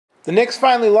The Knicks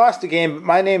finally lost a game, but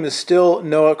my name is still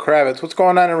Noah Kravitz. What's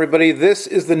going on, everybody? This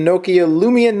is the Nokia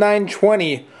Lumia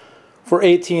 920 for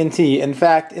AT&T. In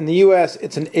fact, in the US,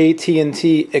 it's an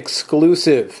AT&T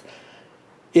exclusive.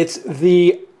 It's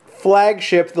the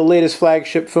flagship, the latest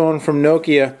flagship phone from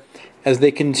Nokia as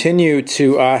they continue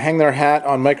to hang their hat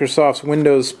on Microsoft's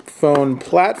Windows Phone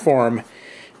platform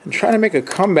and try to make a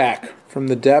comeback from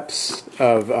the depths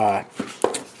of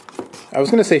I was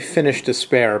going to say Finnish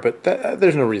despair, but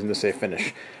there's no reason to say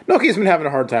Finnish. Nokia's been having a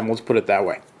hard time, let's put it that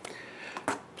way.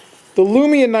 The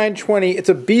Lumia 920, it's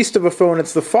a beast of a phone.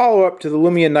 It's the follow-up to the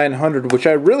Lumia 900, which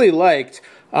I really liked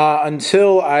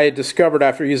until I discovered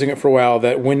after using it for a while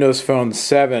that Windows Phone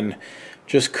 7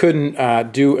 just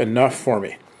couldn't do enough for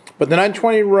me. But the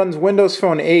 920 runs Windows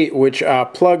Phone 8, which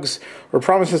plugs or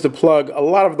promises to plug a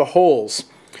lot of the holes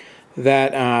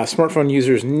that smartphone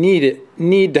users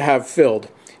need to have filled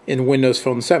in Windows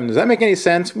Phone 7. Does that make any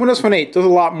sense? Windows Phone 8 does a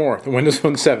lot more than Windows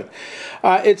Phone 7.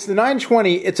 It's the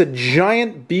 920. It's a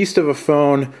giant beast of a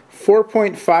phone,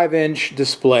 4.5-inch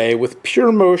display with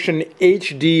pure motion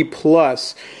HD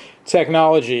plus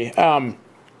technology.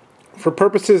 For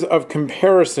purposes of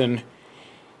comparison,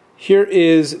 here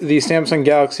is the Samsung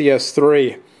Galaxy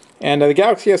S3. And the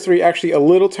Galaxy S3 actually a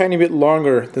little tiny bit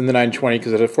longer than the 920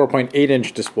 because it had a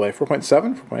 4.8-inch display.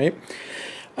 4.7?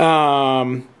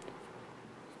 4.8?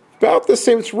 About the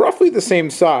same, it's roughly the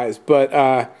same size, but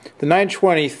the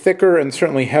 920 thicker and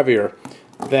certainly heavier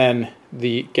than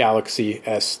the Galaxy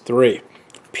S3.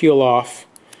 Peel off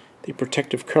the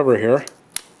protective cover here.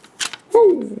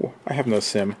 Whoa, I have no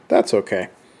SIM. That's okay.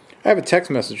 I have a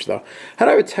text message though. How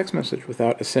do I have a text message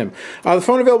without a SIM? The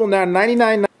phone available now,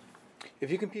 $99. If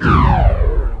you compete in the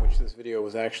order in which this video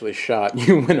was actually shot,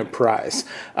 you win a prize.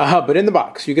 But in the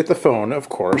box, you get the phone, of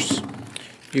course.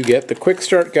 You get the quick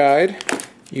start guide.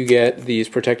 You get these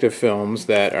protective films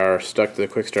that are stuck to the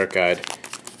quick start guide.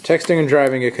 Texting and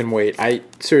driving, it can wait.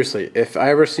 Seriously, if I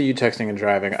ever see you texting and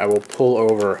driving, I will pull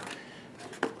over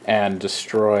and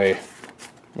destroy,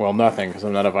 well, nothing, because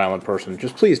I'm not a violent person.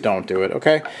 Just please don't do it,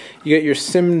 okay? You get your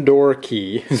SIM door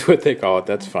key, is what they call it.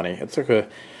 That's funny. It's like a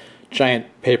giant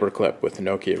paper clip with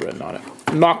Nokia written on it.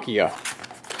 Nokia.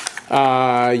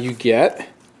 You get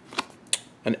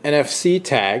an NFC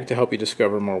tag to help you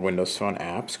discover more Windows Phone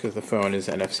apps because the phone is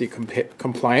NFC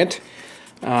compliant.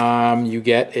 You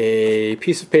get a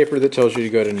piece of paper that tells you to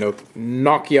go to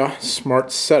Nokia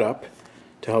Smart Setup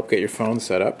to help get your phone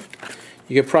set up.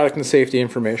 You get product and safety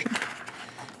information.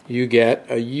 You get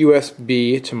a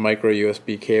USB to micro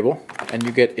USB cable, and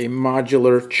you get a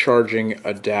modular charging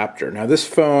adapter. Now this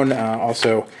phone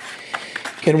also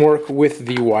can work with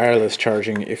the wireless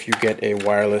charging if you get a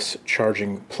wireless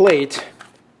charging plate,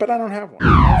 but I don't have one.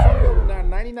 Now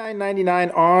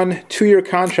 $99.99 on 2-year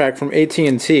contract from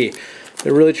AT&T.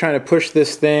 They're really trying to push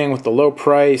this thing with the low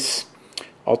price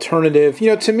alternative. You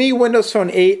know, to me, Windows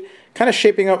Phone 8 kind of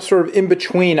shaping up sort of in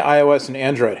between iOS and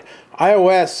Android.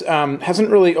 iOS hasn't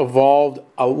really evolved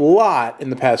a lot in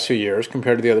the past few years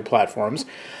compared to the other platforms.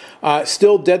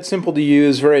 Still dead simple to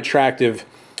use, very attractive,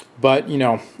 but you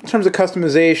know, in terms of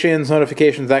customizations,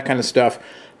 notifications, that kind of stuff,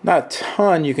 not a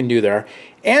ton you can do there.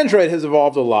 Android has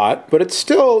evolved a lot, but it's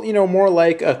still, you know, more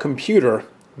like a computer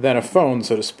than a phone,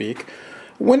 so to speak.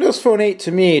 Windows Phone 8,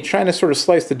 to me, trying to sort of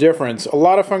slice the difference. A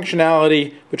lot of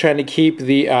functionality, but trying to keep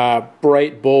the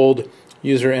bright, bold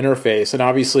user interface. And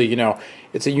obviously, you know,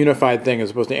 it's a unified thing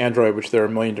as opposed to Android, which there are a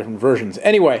million different versions.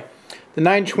 Anyway, the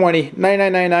 920,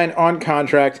 $99.99 on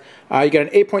contract. You got an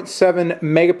 8.7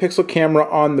 megapixel camera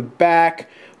on the back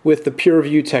with the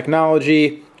PureView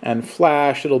technology and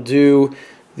flash. It'll do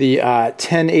the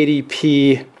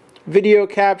 1080p video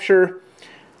capture.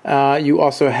 You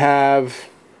also have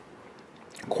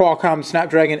Qualcomm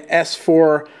Snapdragon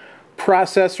S4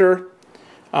 processor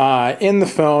in the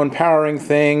phone, powering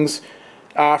things.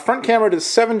 Front camera does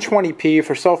 720p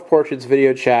for self-portraits,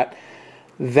 video chat,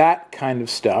 that kind of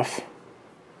stuff.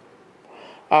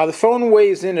 The phone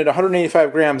weighs in at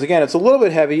 185 grams. Again, it's a little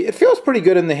bit heavy. It feels pretty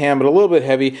good in the hand, but a little bit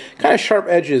heavy. Kind of sharp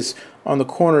edges on the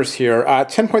corners here.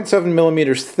 10.7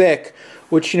 millimeters thick,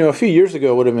 which, you know, a few years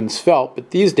ago would have been svelte,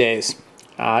 but these days,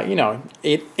 you know,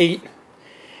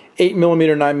 8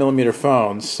 millimeter, 9 millimeter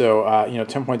phones, so you know,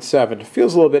 10.7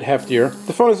 feels a little bit heftier.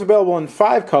 The phone is available in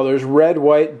 5 colors: red,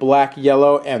 white, black,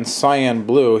 yellow, and cyan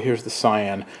blue. Here's the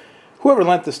cyan. Whoever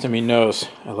lent this to me knows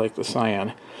I like the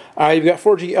cyan. You've got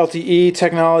 4G LTE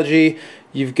technology.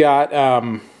 You've got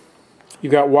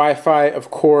Wi-Fi,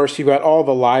 of course. You've got all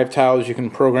the live tiles you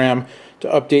can program to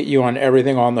update you on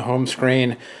everything on the home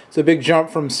screen. It's a big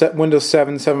jump from Windows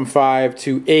 7, 7.5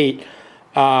 to 8.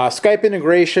 Skype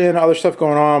integration, other stuff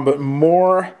going on, but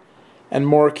more and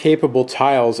more capable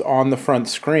tiles on the front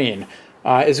screen.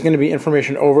 Is it going to be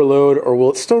information overload, or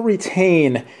will it still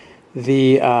retain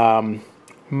the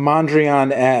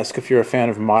Mondrian-esque, if you're a fan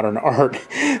of modern art,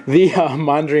 the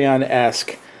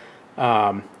Mondrian-esque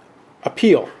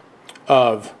appeal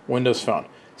of Windows Phone?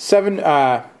 It's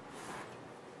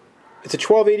a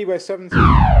 1280 by 760.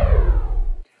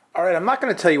 Alright, I'm not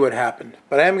going to tell you what happened,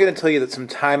 but I am going to tell you that some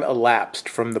time elapsed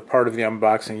from the part of the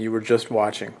unboxing you were just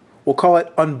watching. We'll call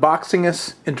it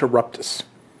Unboxingus Interruptus.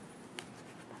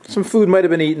 Some food might have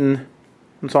been eaten.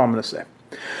 That's all I'm going to say.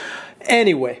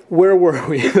 Anyway, where were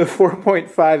we? The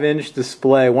 4.5-inch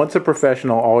display. Once a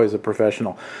professional, always a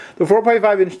professional. The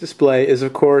 4.5-inch display is,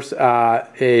 of course,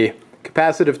 a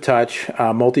capacitive touch,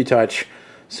 multi-touch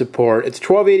support. It's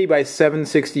 1280 by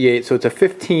 768, so it's a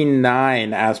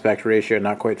 15:9 aspect ratio,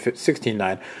 not quite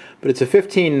 16:9, but it's a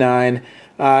 15:9.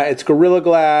 It's Gorilla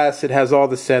Glass. It has all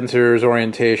the sensors,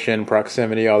 orientation,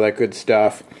 proximity, all that good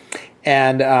stuff.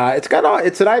 And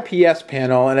it's an IPS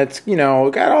panel, and it's, you know,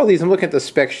 got all these. I'm looking at the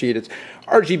spec sheet. It's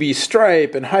RGB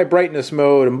stripe and high brightness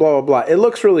mode and blah blah blah. It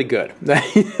looks really good.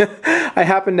 I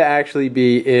happened to actually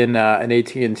be in an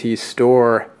AT&T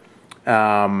store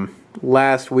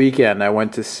last weekend. I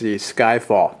went to see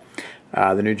Skyfall,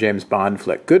 the new James Bond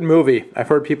flick. Good movie. I've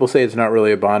heard people say it's not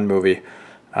really a Bond movie.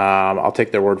 I'll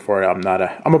take their word for it.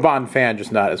 I'm a Bond fan,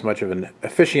 just not as much of an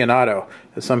aficionado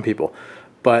as some people.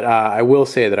 But I will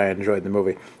say that I enjoyed the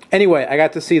movie. Anyway, I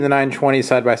got to see the 920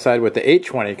 side by side with the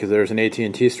 820 because there's an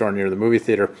AT&T store near the movie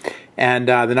theater. And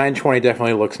the 920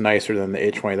 definitely looks nicer than the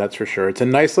 820, that's for sure. It's a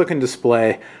nice looking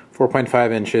display,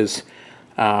 4.5 inches.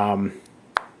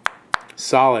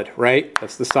 Solid, right?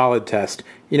 That's the solid test.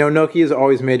 You know, Nokia's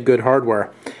always made good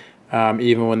hardware,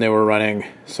 even when they were running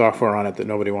software on it that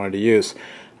nobody wanted to use.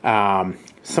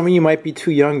 Some of you might be too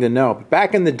young to know, but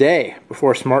back in the day,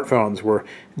 before smartphones were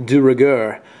de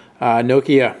rigueur,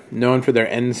 Nokia, known for their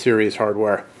N-series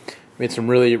hardware, made some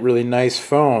really, really nice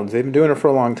phones. They've been doing it for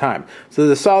a long time. So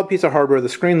there's a solid piece of hardware. The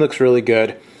screen looks really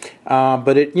good,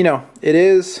 but it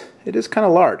is kind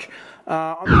of large.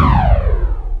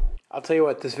 I'll tell you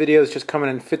what, this video is just coming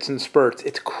in fits and spurts.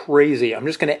 It's crazy. I'm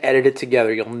just going to edit it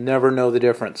together. You'll never know the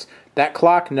difference. That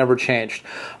clock never changed.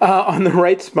 On the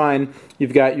right spine,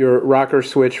 you've got your rocker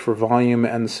switch for volume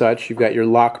and such. You've got your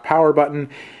lock power button.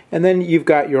 And then you've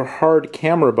got your hard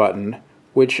camera button,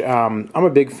 which I'm a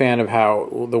big fan of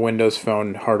how the Windows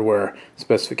Phone hardware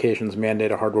specifications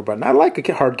mandate a hardware button. I like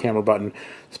a hard camera button,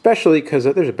 especially because,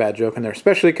 there's a bad joke in there,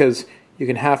 especially because you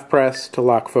can half press to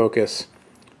lock focus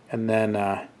and then...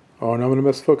 oh, no, I'm going to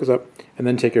mess the focus up. And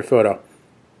then take your photo.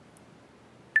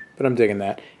 But I'm digging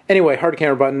that. Anyway, hard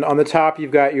camera button. On the top, you've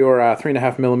got your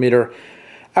 3.5mm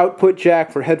output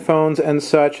jack for headphones and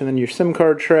such. And then your SIM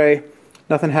card tray.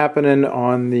 Nothing happening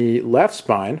on the left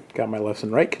spine. Got my left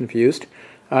and right confused.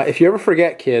 If you ever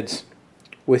forget, kids,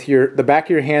 with the back of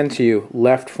your hand to you,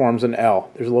 left forms an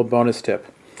L. There's a little bonus tip.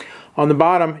 On the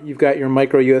bottom, you've got your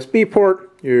micro USB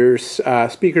port, your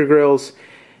speaker grills,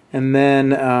 and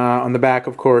then on the back,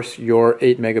 of course, your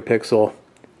 8-megapixel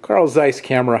Carl Zeiss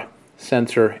camera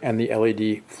sensor and the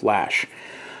LED flash.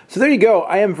 So there you go.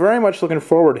 I am very much looking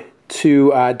forward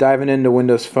to diving into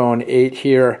Windows Phone 8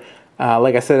 here.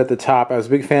 Like I said at the top, I was a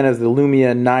big fan of the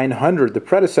Lumia 900, the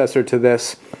predecessor to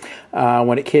this,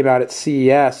 when it came out at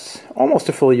CES almost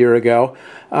a full year ago.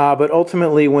 But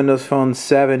ultimately, Windows Phone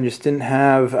 7 just didn't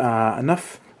have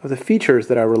enough of the features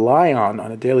that I rely on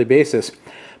a daily basis.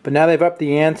 But now they've upped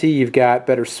the ante. You've got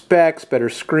better specs, better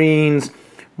screens,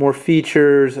 more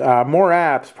features, more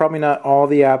apps. Probably not all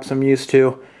the apps I'm used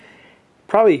to.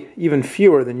 Probably even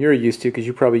fewer than you're used to because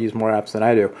you probably use more apps than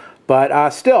I do.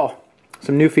 But still,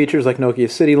 some new features like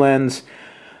Nokia City Lens.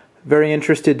 Very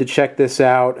interested to check this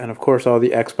out. And of course, all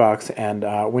the Xbox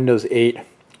and Windows 8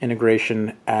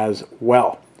 integration as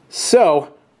well.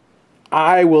 So,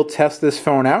 I will test this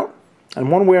phone out. And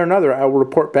one way or another, I will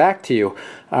report back to you.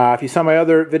 If you saw my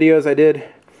other videos I did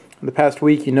in the past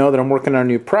week, you know that I'm working on a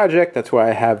new project. That's why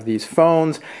I have these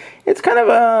phones. It's kind of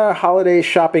a holiday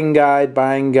shopping guide,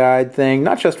 buying guide thing,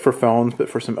 not just for phones, but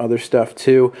for some other stuff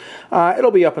too.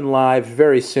 It'll be up and live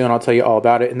very soon. I'll tell you all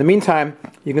about it. In the meantime,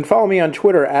 you can follow me on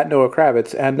Twitter at Noah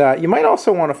Kravitz, and you might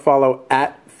also want to follow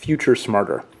at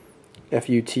FutureSmarter.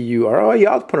 F-U-T-U-R. Oh,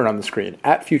 yeah, I'll put it on the screen.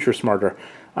 At FutureSmarter.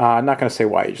 I'm not going to say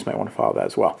why. You just might want to follow that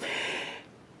as well.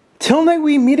 Till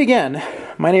we meet again,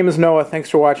 my name is Noah. Thanks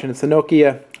for watching. It's the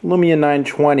Nokia Lumia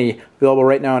 920, available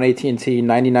right now on AT&T,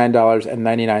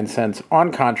 $99.99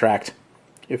 on contract,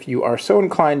 if you are so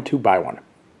inclined to buy one.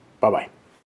 Bye-bye.